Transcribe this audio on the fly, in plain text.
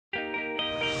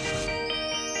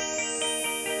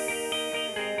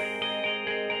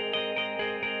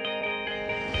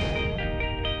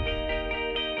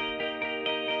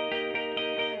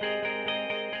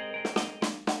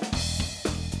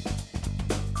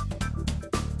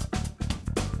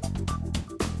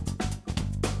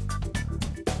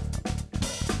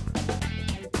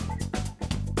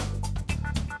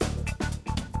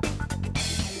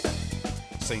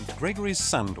St. Gregory's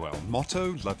Sandwell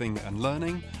motto, Loving and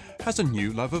Learning, has a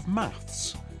new love of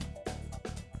maths.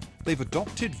 They've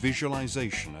adopted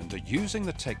visualization and are using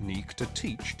the technique to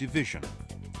teach division.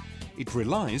 It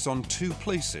relies on two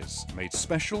places made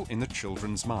special in the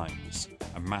children's minds,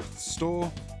 a maths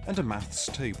store and a maths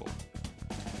table.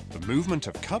 The movement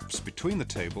of cups between the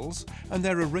tables and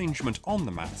their arrangement on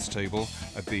the maths table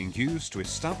are being used to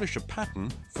establish a pattern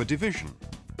for division.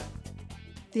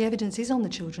 The evidence is on the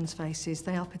children's faces.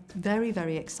 They are very,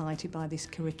 very excited by this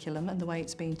curriculum and the way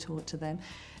it's being taught to them.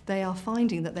 They are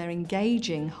finding that they're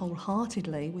engaging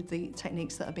wholeheartedly with the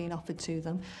techniques that are being offered to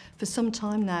them. For some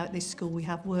time now at this school we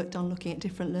have worked on looking at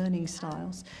different learning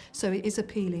styles. So it is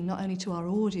appealing not only to our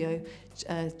audio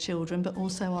children but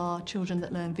also our children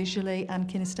that learn visually and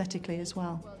kinesthetically as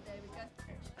well.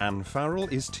 Anne Farrell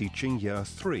is teaching Year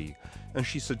 3 and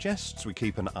she suggests we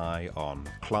keep an eye on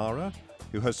Clara,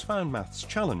 who has found maths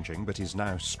challenging but is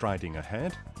now striding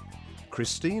ahead,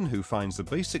 Christine, who finds the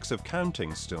basics of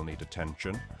counting still need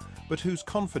attention, but whose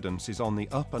confidence is on the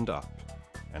up and up,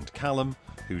 and Callum,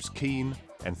 who's keen,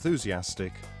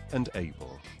 enthusiastic and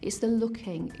able. It's the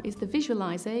looking, it's the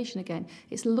visualisation again,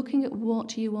 it's looking at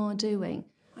what you are doing.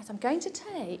 Right, I'm going to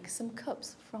take some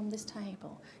cups from this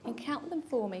table and count them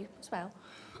for me as well.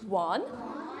 1,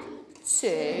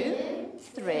 2,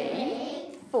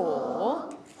 3,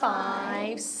 4,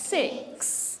 5,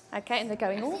 6. Okay, and they're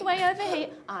going all the way over here.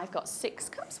 I've got 6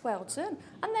 cups, well done.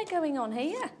 And they're going on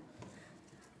here.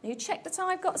 You check that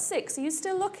I've got 6. Are you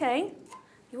still looking?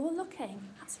 You're looking.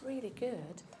 That's really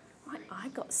good. Right,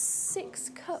 I've got 6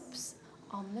 cups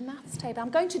on the maths table. I'm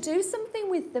going to do something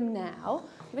with them now.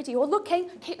 You ready? You're looking.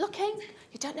 Keep looking.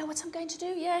 You don't know what I'm going to do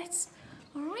yet.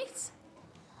 All right.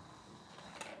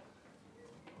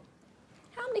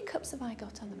 How many cups have I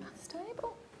got on the maths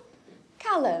table?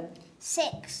 Callum?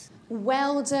 6.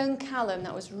 Well done, Callum.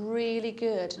 That was really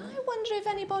good. I wonder if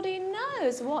anybody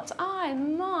knows what I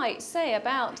might say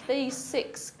about these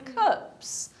 6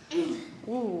 cups.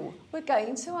 Ooh, we're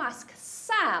going to ask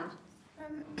Sam.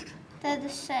 They're the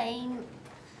same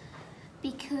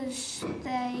because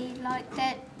they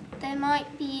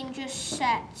might be in just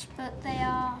sets, but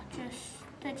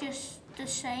they're just the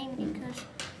same because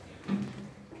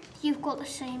you've got the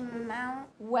same amount.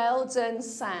 Well done,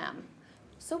 Sam.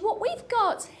 So what we've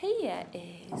got here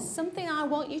is something I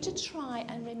want you to try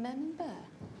and remember.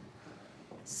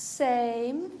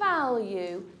 Same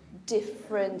value,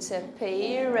 different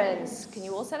appearance. Can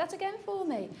you all say that again for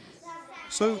me?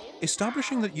 So,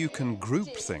 establishing that you can group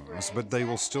things but they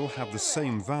will still have the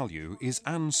same value is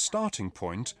Anne's starting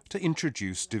point to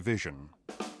introduce division.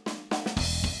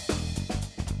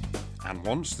 Anne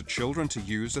wants the children to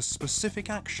use a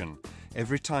specific action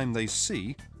every time they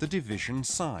see the division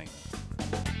sign.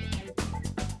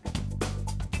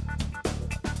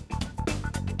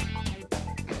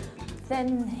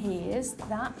 Then here's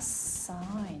that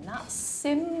sign, that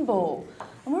symbol.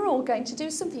 And we're all going to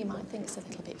do something you might think is a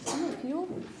little bit funny.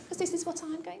 Because this is what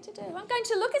I'm going to do. I'm going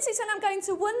to look at it and I'm going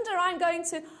to wonder. I'm going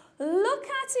to look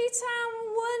at it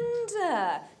and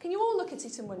wonder. Can you all look at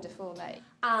it and wonder for me?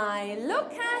 I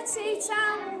look at it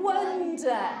and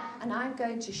wonder. And I'm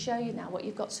going to show you now what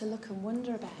you've got to look and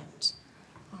wonder about.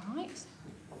 All right?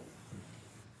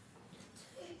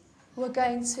 We're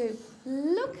going to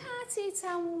look at it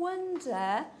and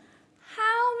wonder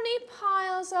how many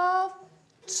piles of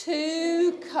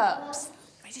 2 cups.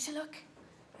 Ready to look?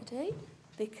 Ready?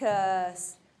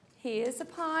 Because here's a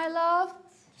pile of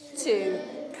 2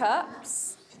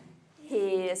 cups.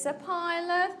 Here's a pile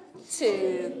of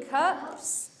 2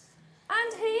 cups.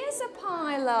 And here's a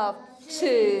pile of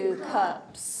 2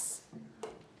 cups.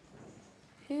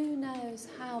 Who knows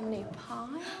how many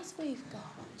piles we've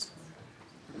got?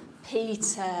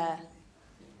 Peter.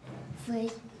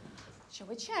 3. Shall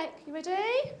we check? You ready?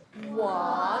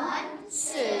 1,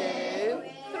 2,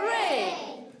 3.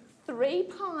 3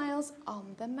 piles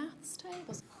on the maths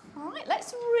tables. All right,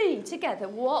 let's read together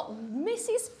what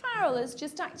Mrs. Farrell has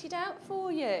just acted out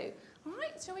for you. All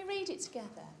right, shall we read it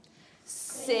together?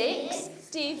 6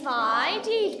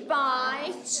 divided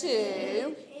by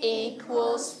 2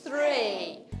 equals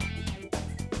 3.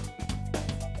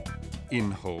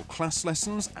 In whole class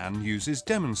lessons, Anne uses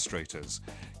demonstrators,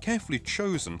 carefully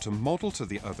chosen to model to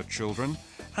the other children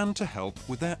and to help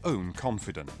with their own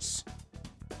confidence.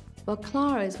 Well,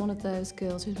 Clara is one of those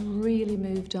girls who's really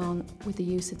moved on with the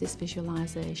use of this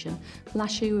visualisation.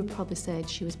 Last year we probably said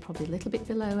she was probably a little bit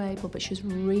below able, but she's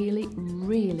really,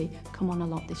 really come on a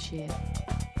lot this year.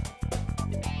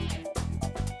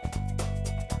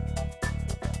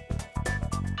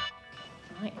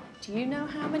 Right, do you know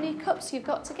how many cups you've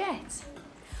got to get?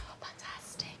 Oh,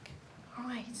 fantastic. All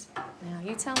right. Now,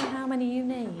 you tell me how many you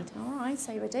need. All right,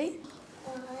 so you ready?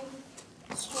 1,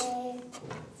 2,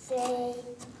 3,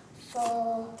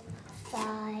 4,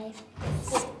 5,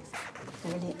 6.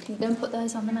 Brilliant. Can you go and put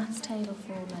those on the maths table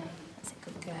for me? That's a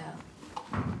good girl.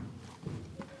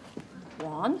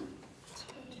 1,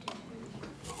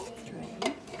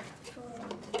 3,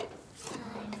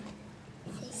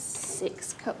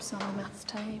 6 cups on the maths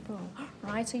table.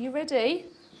 Right, are you ready?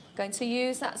 Going to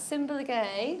use that symbol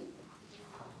again.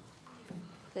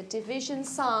 The division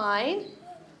sign.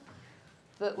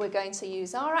 But we're going to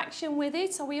use our action with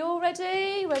it. Are we all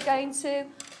ready? We're going to...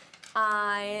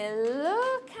 I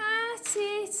look at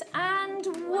it and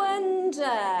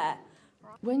wonder.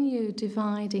 When you're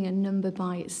dividing a number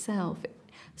by itself,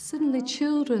 suddenly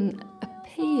children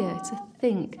appear to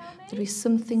think there is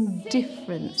something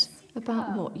different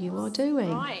about what you are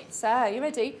doing. Right, so you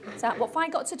ready? So what have I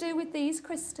got to do with these,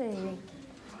 Christine?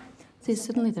 So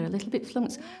suddenly they're a little bit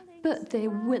flunked, but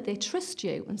they trust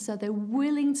you, and so they're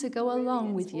willing to go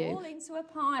along with you. All into a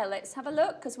pile. Let's have a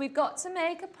look, because we've got to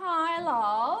make a pile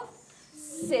of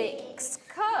 6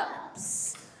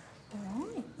 cups.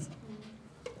 Right.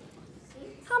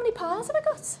 How many piles have I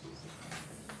got?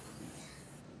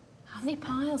 How many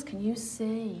piles can you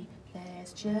see?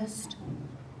 There's just...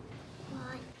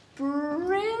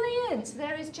 Brilliant!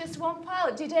 There is just one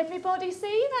pile. Did everybody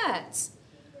see that?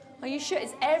 Are you sure?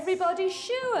 Is everybody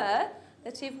sure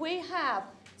that if we have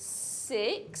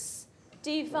 6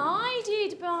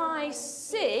 divided by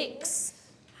 6,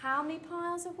 how many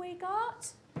piles have we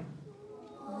got?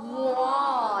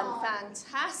 1.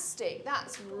 Fantastic.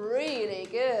 That's really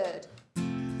good.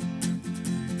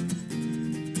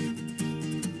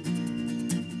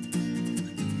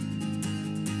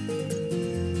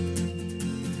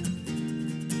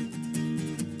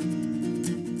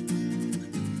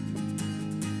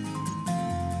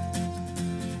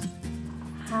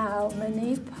 How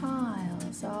many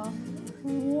piles are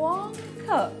 1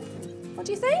 cup? What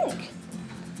do you think?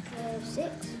 6.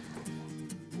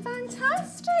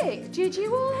 Fantastic! Did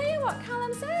you all hear what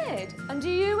Callum said? And do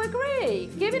you agree?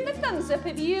 Give him the thumbs up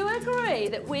if you agree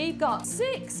that we've got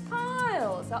 6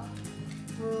 piles. Oh,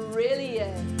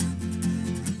 brilliant!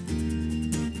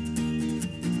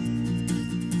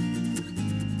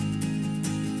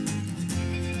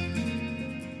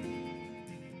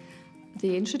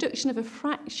 The introduction of a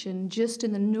fraction just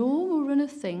in the normal run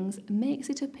of things makes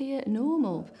it appear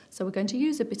normal. So we're going to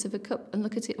use a bit of a cup and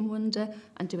look at it and wonder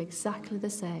and do exactly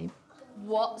the same.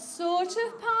 What sort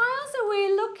of piles are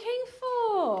we looking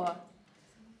for?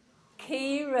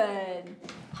 Kieran?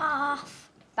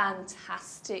 Half.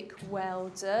 Fantastic, well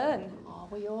done. Are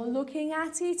we all looking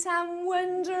at it and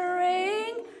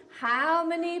wondering how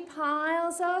many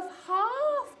piles of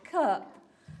half cup?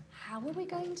 How are we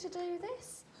going to do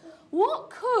this? What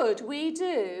could we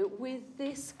do with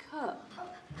this cup?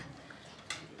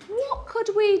 What could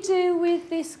we do with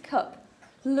this cup?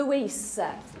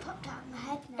 Louisa? It's popped out of my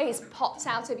head now. It's popped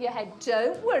out of your head.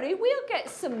 Don't worry, we'll get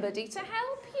somebody to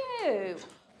help you.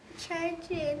 Change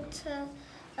it into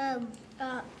a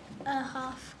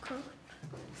half cup.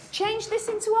 Change this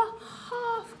into a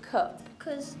half cup.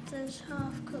 Because there's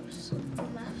half cups of the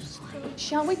maths too.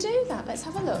 Shall we do that? Let's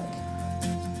have a look.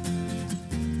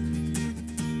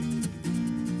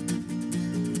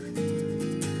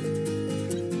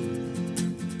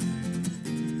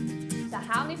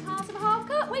 How many piles of a half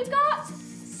cup we've got? 6!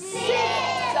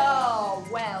 Oh,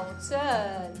 well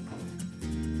done.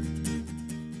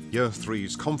 Year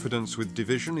 3's confidence with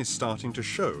division is starting to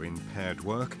show in paired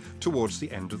work towards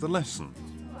the end of the lesson.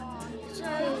 So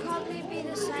it'll probably be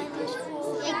the same as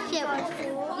 4.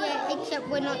 Except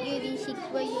we're not using 6,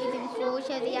 we're using 4,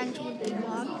 so the answer would be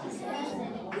 1.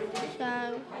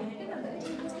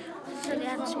 So the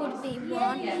answer would be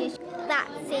 1. Yes.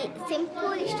 That's it.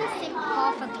 Simple. It's just simple.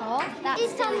 Half a half. That's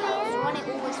it's on there. One. It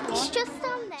always was. It's just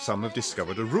on there. Some have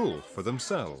discovered a rule for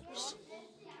themselves.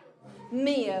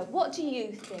 Mia, what do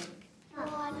you think? 1.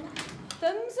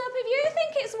 Thumbs up if you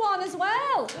think it's 1 as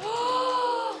well.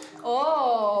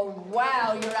 Oh,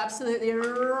 wow, you're absolutely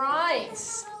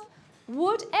right.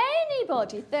 Would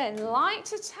anybody then like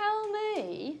to tell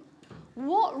me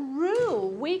what rule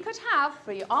we could have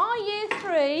for our year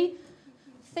 3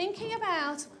 thinking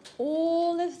about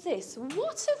all of this?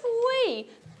 What have we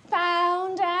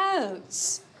found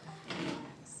out?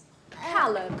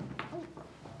 Callum?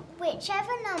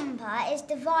 Whichever number is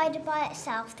divided by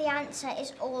itself, the answer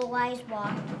is always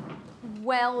 1.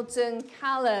 Well done,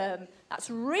 Callum. That's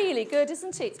really good,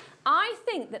 isn't it? I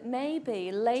think that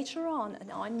maybe later on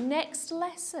in our next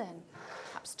lesson,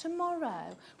 perhaps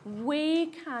tomorrow, we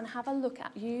can have a look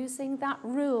at using that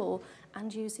rule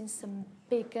and using some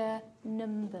bigger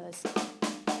numbers.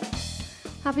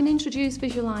 Having introduced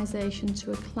visualisation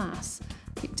to a class,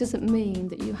 it doesn't mean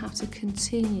that you have to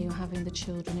continue having the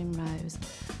children in rows.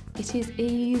 It is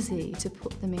easy to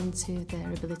put them into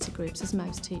their ability groups, as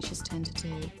most teachers tend to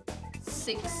do.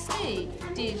 60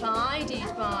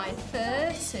 divided by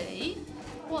 30.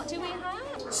 What do we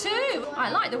have? 2. I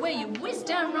like the way you whizzed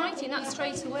down writing that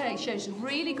straight away. Shows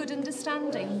really good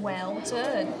understanding. Well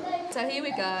done. So here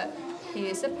we go.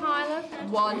 Here's a pile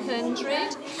of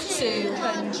 100,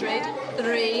 200,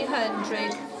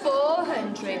 300,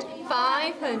 400,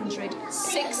 500,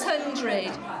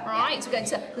 600. Right, we're going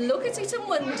to look at it and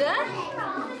wonder.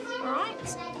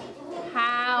 Right.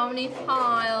 How many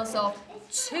piles of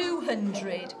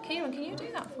 200? Kieran, can you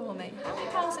do that for me? How many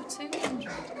piles of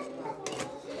 200?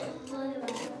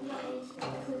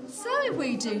 So if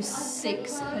we do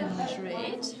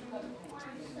 600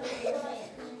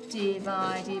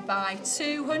 divided by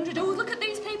 200. Oh, look at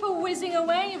these people whizzing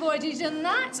away. You've already done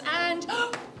that. And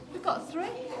we've got 3.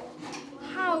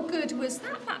 How good was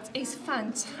that? That is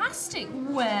fantastic.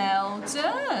 Well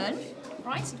done.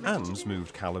 Right. Anne's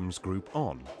moved Callum's group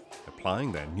on,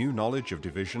 applying their new knowledge of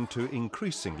division to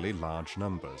increasingly large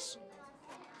numbers.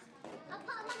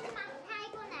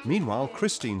 Meanwhile,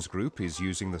 Christine's group is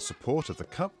using the support of the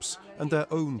cups and their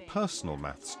own personal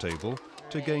maths table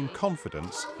to gain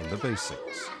confidence in the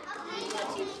basics.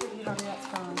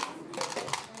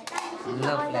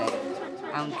 Lovely.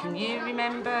 Can you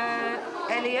remember,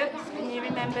 Elliot, can you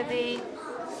remember the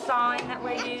sign that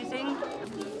we're using?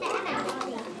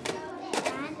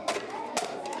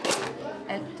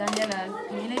 Daniela,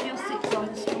 can you leave your 6 on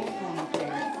the stool for me,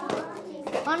 please?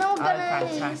 Oh,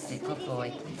 fantastic, good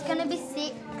boy. It's going to be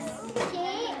 6.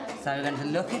 So we're going to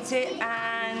look at it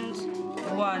and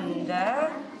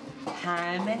wonder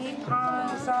how many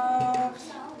piles of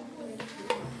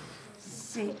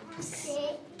 6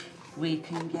 we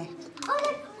can get.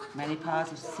 Many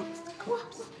piles of 6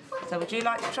 cups. So would you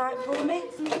like to try it for me?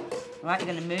 Right,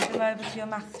 you're going to move them over to your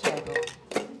maths table.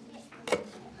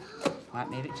 Right,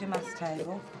 move it to your maths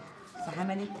table. So how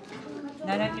many?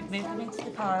 No, you've moved them into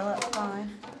the pile, that's fine.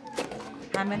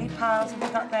 How many piles have we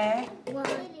got there? 1.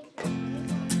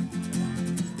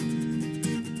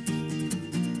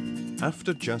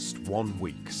 After just 1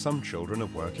 week, some children are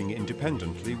working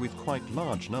independently with quite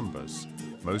large numbers.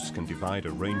 Most can divide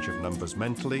a range of numbers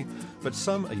mentally, but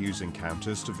some are using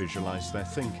counters to visualise their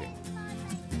thinking.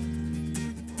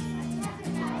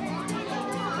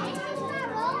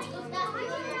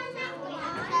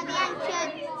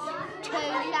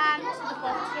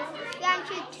 The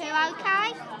answer 2,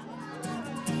 okay?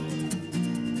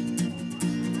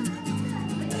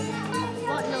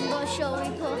 What number shall we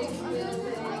put?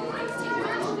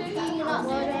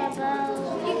 What about...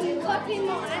 You can copy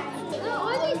mine.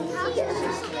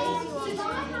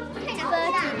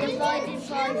 30 divided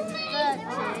by 30.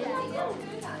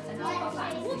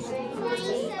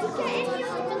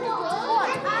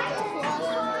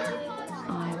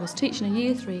 I was teaching a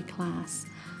Year 3 class,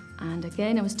 and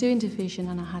again I was doing division,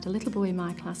 and I had a little boy in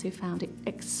my class who found it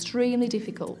extremely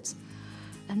difficult,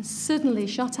 and suddenly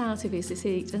shot out of his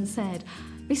seat and said,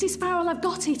 "Mrs. Farrell, I've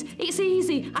got it. It's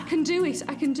easy. I can do it.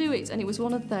 I can do it." And it was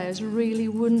one of those really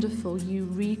wonderful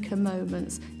eureka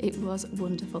moments. It was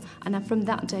wonderful. And from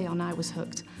that day on, I was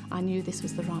hooked. I knew this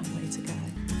was the right way to go.